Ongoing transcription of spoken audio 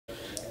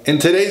In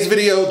today's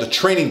video, the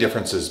training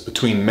differences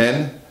between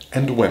men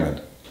and women.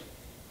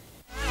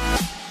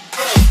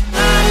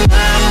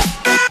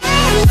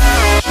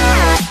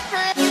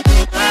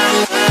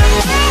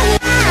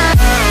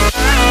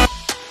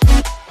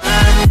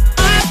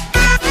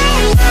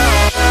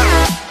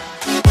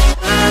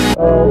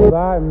 All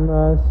by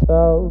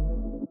myself.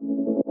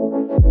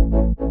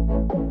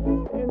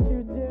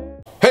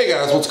 Hey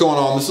guys, what's going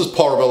on? This is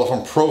Paul Ravella from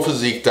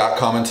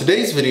ProPhysique.com. In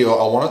today's video,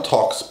 I want to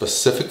talk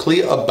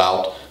specifically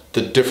about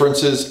the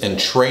differences in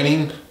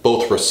training,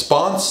 both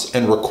response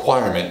and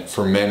requirement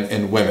for men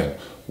and women.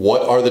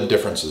 What are the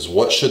differences?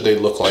 What should they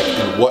look like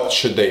and what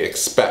should they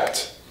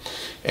expect?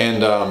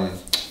 And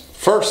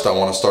first, I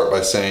want to start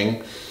by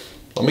saying,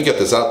 let me get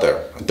this out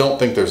there. I don't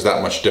think there's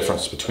that much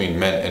difference between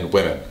men and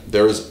women.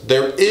 There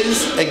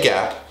is a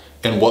gap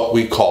in what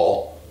we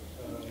call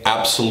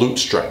absolute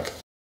strength.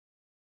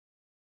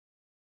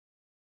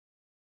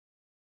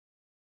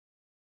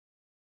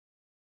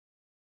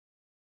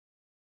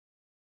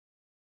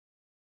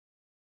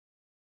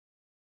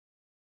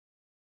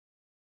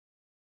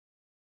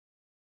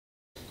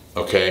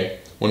 Okay,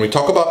 when we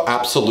talk about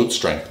absolute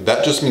strength,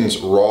 that just means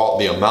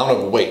the amount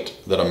of weight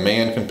that a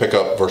man can pick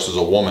up versus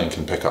a woman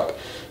can pick up.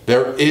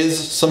 There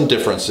is some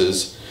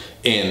differences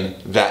in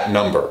that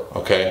number,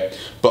 okay?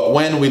 But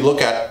when we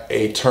look at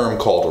a term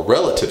called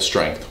relative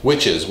strength,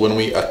 which is when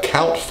we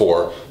account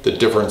for the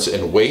difference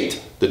in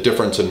weight, the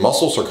difference in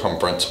muscle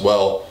circumference,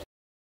 well,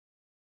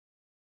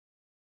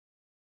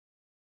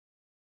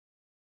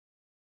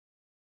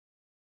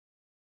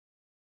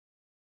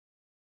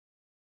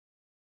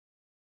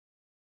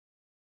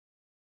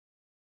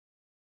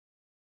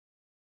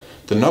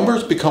 the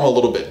numbers become a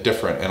little bit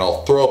different, and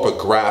I'll throw up a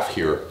graph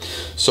here.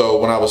 So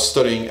when I was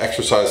studying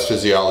exercise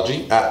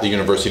physiology at the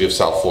University of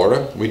South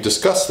Florida, we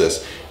discussed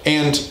this,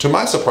 and to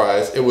my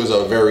surprise, it was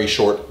a very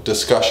short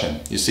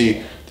discussion. You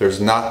see, there's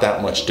not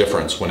that much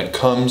difference when it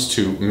comes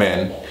to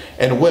men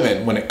and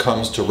women when it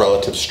comes to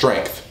relative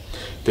strength.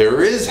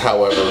 There is,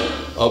 however,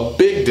 a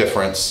big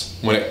difference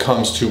when it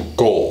comes to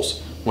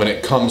goals, when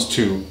it comes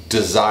to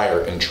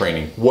desire in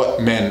training,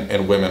 what men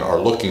and women are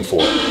looking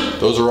for.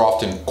 Those are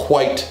often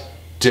quite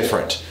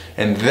different,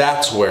 and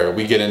that's where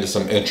we get into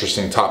some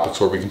interesting topics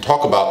where we can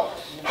talk about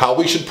how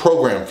we should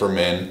program for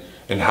men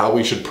and how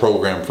we should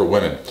program for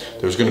women.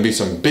 There's going to be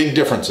some big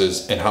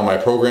differences in how my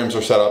programs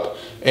are set up,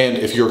 and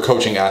if you're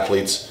coaching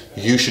athletes,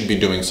 you should be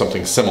doing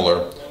something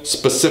similar,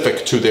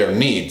 specific to their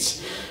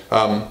needs.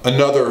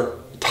 Another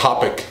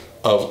topic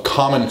of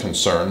common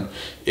concern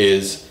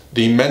is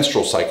the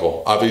menstrual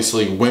cycle.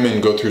 Obviously,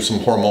 women go through some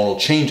hormonal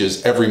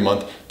changes every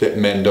month that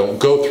men don't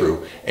go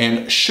through,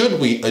 and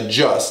should we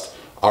adjust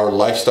our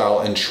lifestyle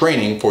and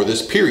training for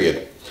this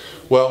period?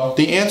 Well,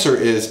 the answer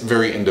is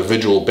very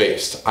individual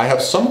based. I have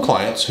some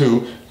clients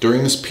who,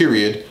 during this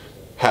period,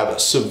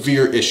 have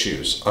severe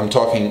issues. I'm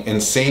talking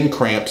insane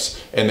cramps,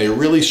 and they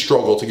really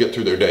struggle to get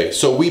through their day.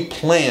 So we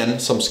plan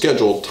some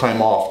scheduled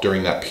time off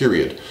during that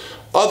period.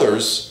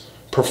 Others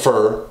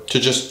prefer to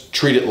just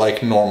treat it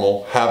like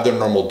normal, have their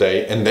normal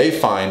day, and they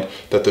find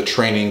that the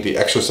training, the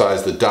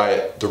exercise, the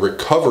diet, the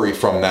recovery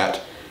from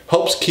that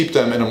helps keep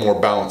them in a more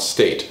balanced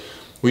state.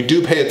 We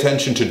do pay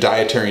attention to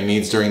dietary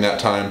needs during that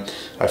time.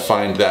 I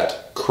find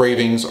that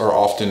cravings are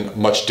often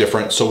much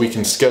different, so we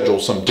can schedule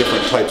some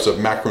different types of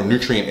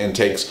macronutrient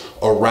intakes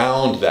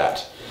around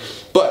that.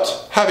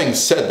 But having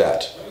said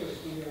that,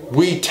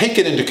 we take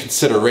it into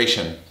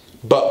consideration,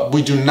 but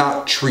we do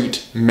not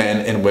treat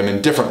men and women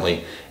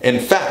differently. In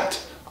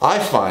fact, I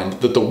find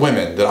that the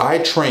women that I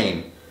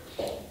train,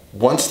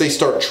 once they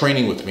start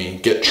training with me,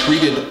 get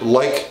treated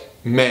like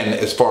men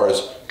as far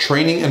as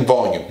training and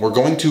volume. We're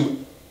going to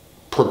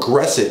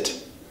progress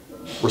it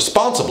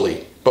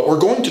responsibly, but we're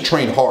going to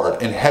train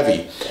hard and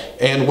heavy.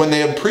 And when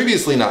they have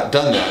previously not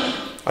done that,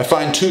 I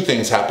find two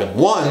things happen.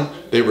 One,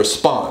 they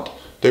respond.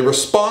 They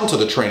respond to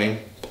the training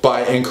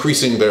by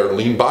increasing their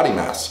lean body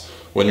mass.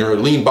 When your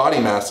lean body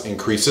mass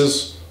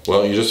increases,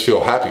 well, you just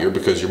feel happier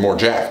because you're more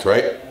jacked,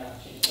 right?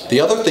 The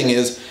other thing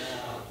is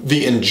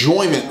the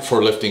enjoyment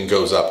for lifting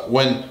goes up.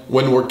 When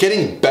we're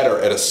getting better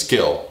at a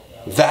skill,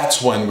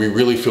 that's when we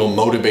really feel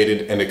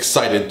motivated and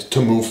excited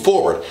to move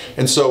forward.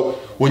 And so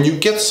when you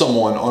get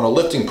someone on a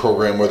lifting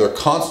program where they're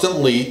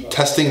constantly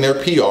testing their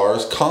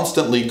PRs,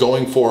 constantly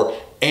going for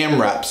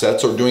AMRAP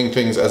sets or doing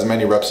things as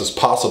many reps as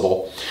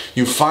possible,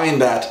 you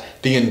find that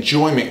the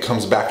enjoyment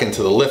comes back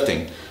into the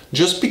lifting.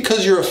 Just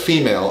because you're a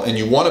female and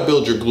you want to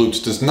build your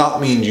glutes does not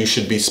mean you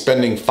should be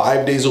spending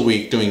 5 days a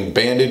week doing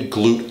banded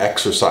glute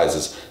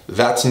exercises.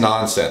 That's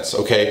nonsense,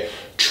 okay?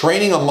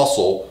 Training a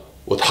muscle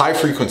with high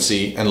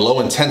frequency and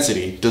low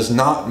intensity does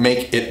not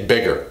make it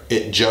bigger.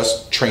 It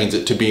just trains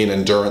it to be an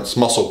endurance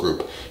muscle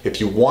group. If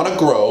you want to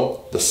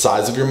grow the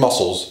size of your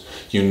muscles,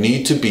 you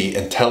need to be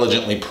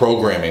intelligently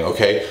programming,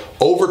 okay?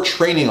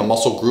 Overtraining a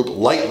muscle group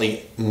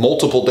lightly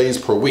multiple days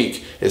per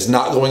week is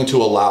not going to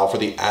allow for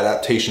the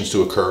adaptations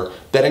to occur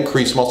that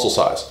increase muscle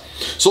size.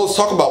 So let's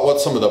talk about what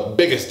some of the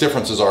biggest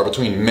differences are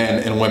between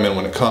men and women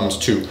when it comes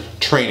to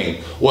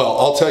training. Well,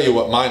 I'll tell you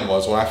what mine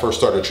was when I first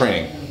started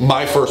training.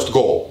 My first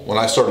goal when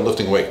I started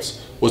lifting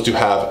weights was to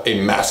have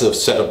a massive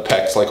set of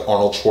pecs like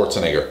Arnold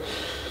Schwarzenegger.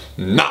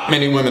 Not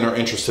many women are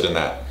interested in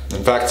that.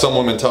 In fact, some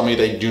women tell me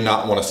they do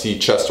not want to see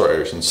chest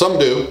striators, and some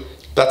do.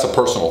 That's a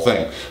personal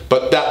thing.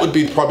 But that would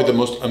be probably the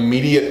most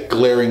immediate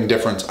glaring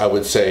difference, I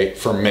would say,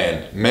 for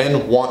men.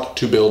 Men want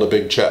to build a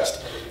big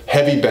chest.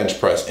 Heavy bench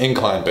press,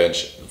 incline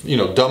bench,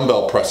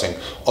 dumbbell pressing,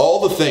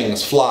 all the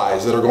things,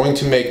 flies, that are going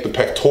to make the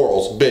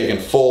pectorals big and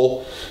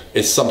full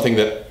is something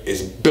that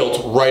is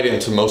built right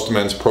into most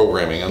men's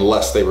programming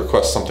unless they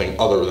request something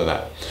other than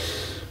that.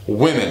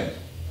 Women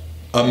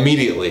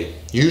immediately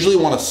usually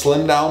want to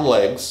slim down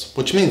legs,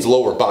 which means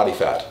lower body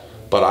fat.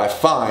 But I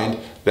find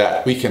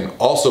that we can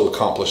also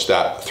accomplish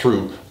that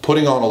through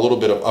putting on a little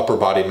bit of upper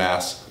body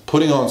mass,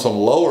 putting on some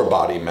lower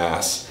body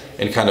mass,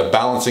 and kind of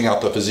balancing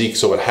out the physique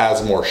so it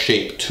has more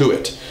shape to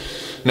it.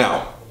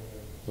 Now,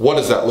 what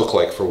does that look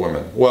like for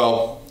women?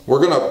 Well,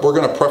 we're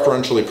gonna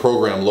preferentially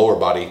program lower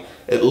body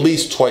at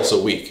least twice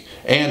a week.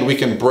 And we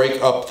can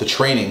break up the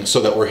training so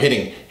that we're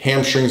hitting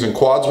hamstrings and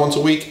quads once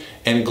a week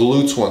and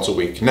glutes once a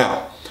week.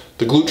 Now,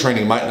 the glute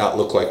training might not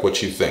look like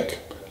what you think.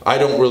 I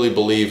don't really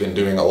believe in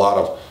doing a lot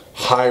of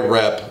high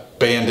rep,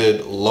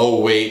 banded, low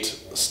weight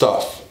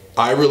stuff.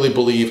 I really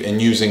believe in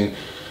using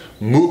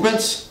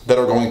movements that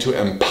are going to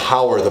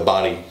empower the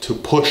body to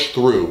push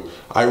through.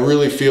 I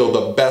really feel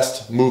the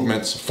best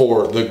movements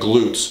for the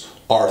glutes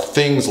are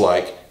things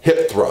like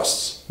hip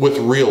thrusts with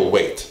real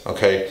weight,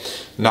 okay?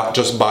 Not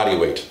just body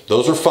weight.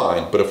 Those are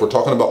fine, but if we're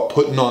talking about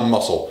putting on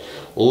muscle,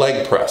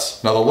 leg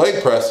press. Now the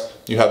leg press,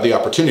 you have the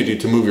opportunity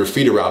to move your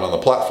feet around on the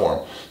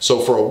platform. So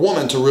for a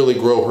woman to really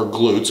grow her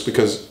glutes,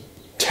 because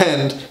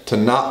tend to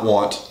not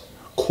want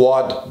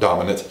quad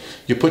dominant,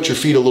 you put your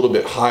feet a little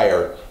bit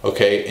higher,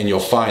 okay, and you'll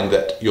find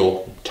that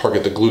you'll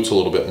target the glutes a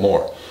little bit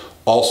more.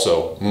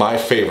 Also, my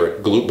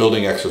favorite glute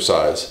building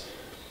exercise,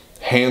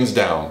 hands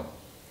down,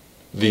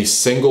 the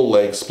single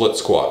leg split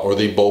squat or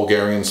the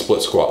Bulgarian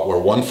split squat, where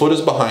one foot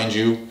is behind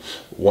you,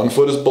 one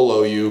foot is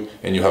below you,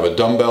 and you have a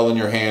dumbbell in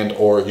your hand,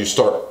 or you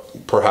start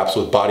perhaps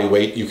with body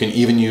weight. You can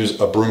even use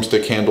a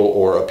broomstick handle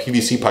or a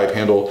PVC pipe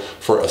handle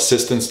for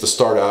assistance to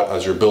start out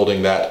as you're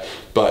building that.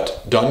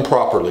 But done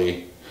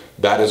properly,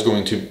 that is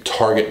going to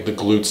target the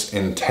glutes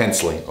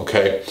intensely,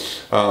 okay?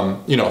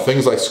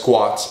 Things like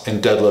squats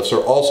and deadlifts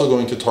are also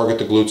going to target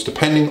the glutes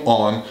depending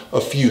on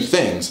a few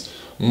things.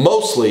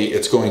 Mostly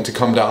it's going to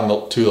come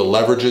down to the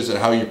leverages and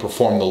how you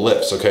perform the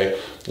lifts, okay?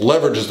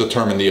 Leverages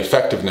determine the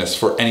effectiveness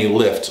for any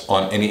lift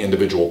on any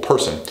individual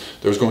person.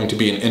 There's going to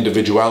be an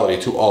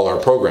individuality to all our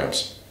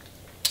programs.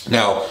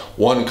 Now,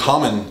 one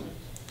common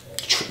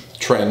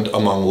trend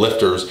among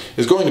lifters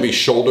is going to be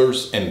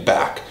shoulders and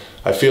back.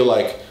 I feel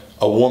like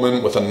a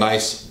woman with a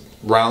nice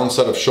round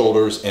set of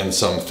shoulders and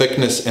some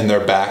thickness in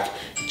their back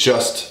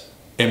just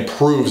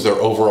improves their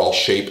overall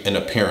shape and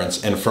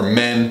appearance. And for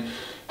men,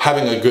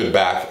 having a good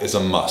back is a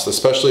must,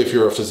 especially if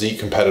you're a physique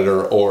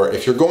competitor or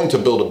if you're going to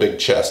build a big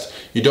chest.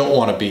 You don't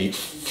want to be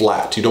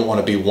flat. You don't want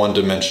to be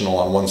one-dimensional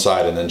on one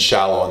side and then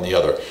shallow on the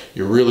other.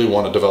 You really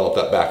want to develop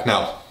that back.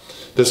 Now,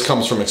 this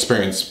comes from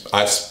experience.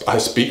 I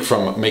speak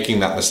from making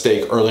that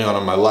mistake early on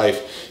in my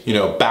life.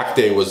 Back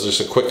day was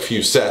just a quick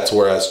few sets,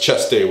 whereas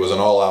chest day was an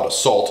all-out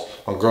assault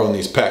on growing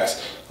these pecs.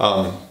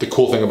 The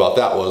cool thing about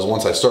that was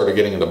once I started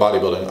getting into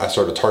bodybuilding, I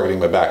started targeting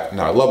my back.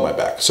 Now I love my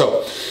back.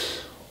 So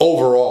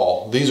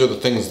overall, these are the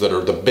things that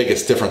are the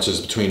biggest differences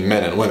between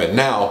men and women.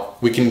 Now,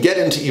 we can get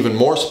into even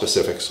more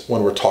specifics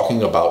when we're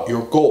talking about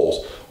your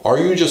goals. Are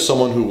you just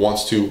someone who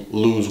wants to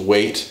lose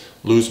weight,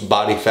 lose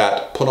body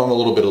fat, put on a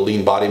little bit of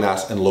lean body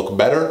mass and look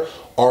better?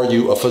 Are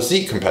you a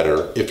physique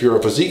competitor? If you're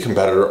a physique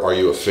competitor, are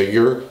you a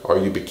figure? Are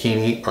you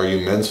bikini? Are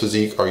you men's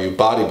physique? Are you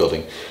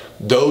bodybuilding?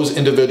 Those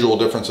individual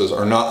differences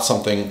are not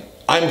something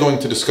I'm going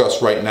to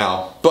discuss right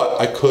now, but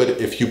I could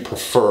if you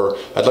prefer.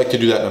 I'd like to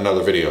do that in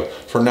another video.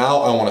 For now,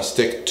 I want to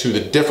stick to the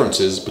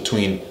differences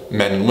between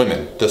men and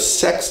women, the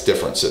sex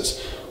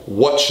differences.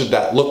 What should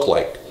that look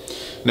like?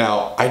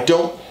 Now, I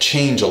don't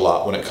change a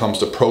lot when it comes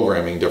to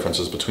programming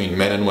differences between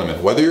men and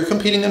women. Whether you're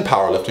competing in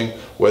powerlifting,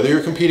 whether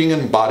you're competing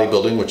in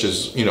bodybuilding, which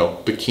is,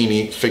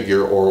 bikini,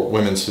 figure, or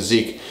women's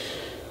physique,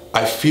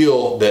 I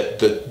feel that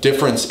the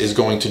difference is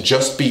going to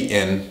just be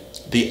in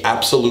the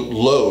absolute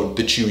load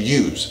that you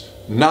use,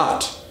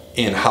 not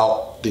in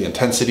how the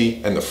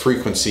intensity and the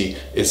frequency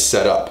is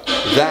set up.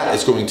 That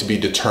is going to be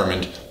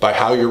determined by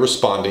how you're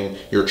responding,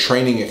 your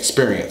training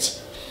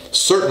experience.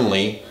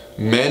 Certainly,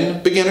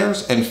 men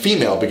beginners and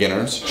female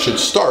beginners should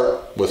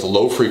start with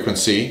low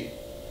frequency,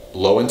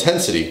 low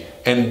intensity,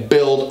 and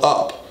build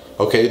up.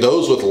 Okay,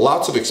 those with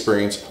lots of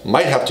experience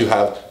might have to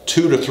have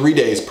 2 to 3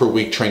 days per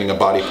week training a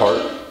body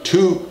part,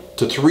 2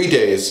 to 3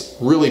 days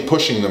really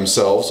pushing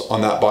themselves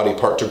on that body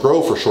part to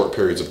grow for short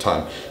periods of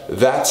time.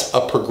 That's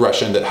a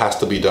progression that has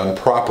to be done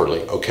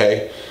properly,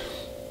 okay?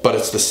 But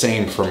it's the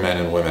same for men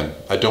and women.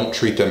 I don't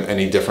treat them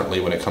any differently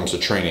when it comes to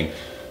training.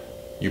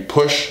 You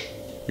push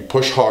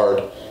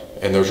hard,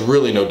 and there's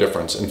really no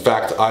difference. In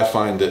fact, I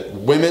find that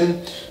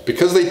women,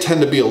 because they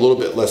tend to be a little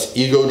bit less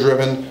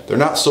ego-driven, they're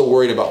not so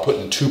worried about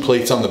putting 2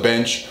 plates on the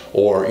bench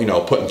or,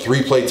 putting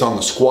 3 plates on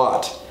the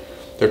squat.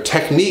 Their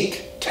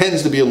technique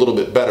tends to be a little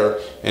bit better.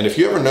 And if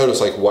you ever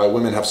notice like why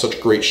women have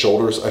such great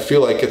shoulders, I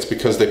feel like it's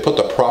because they put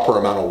the proper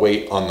amount of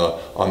weight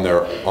on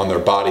their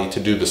body to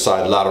do the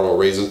side lateral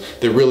raises.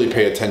 They really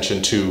pay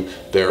attention to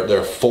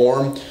their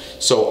form.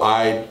 So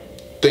I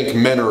think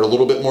men are a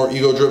little bit more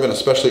ego driven,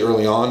 especially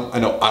early on. I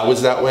know I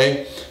was that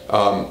way,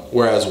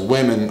 whereas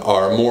women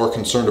are more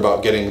concerned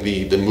about getting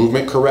the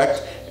movement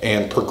correct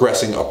and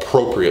progressing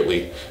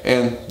appropriately.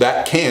 And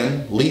that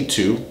can lead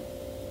to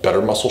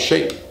better muscle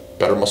shape,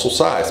 better muscle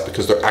size,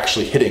 because they're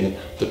actually hitting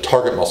the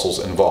target muscles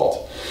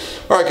involved.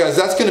 All right, guys,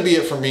 that's going to be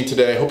it for me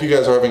today. I hope you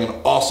guys are having an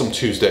awesome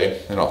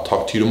Tuesday, and I'll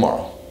talk to you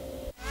tomorrow.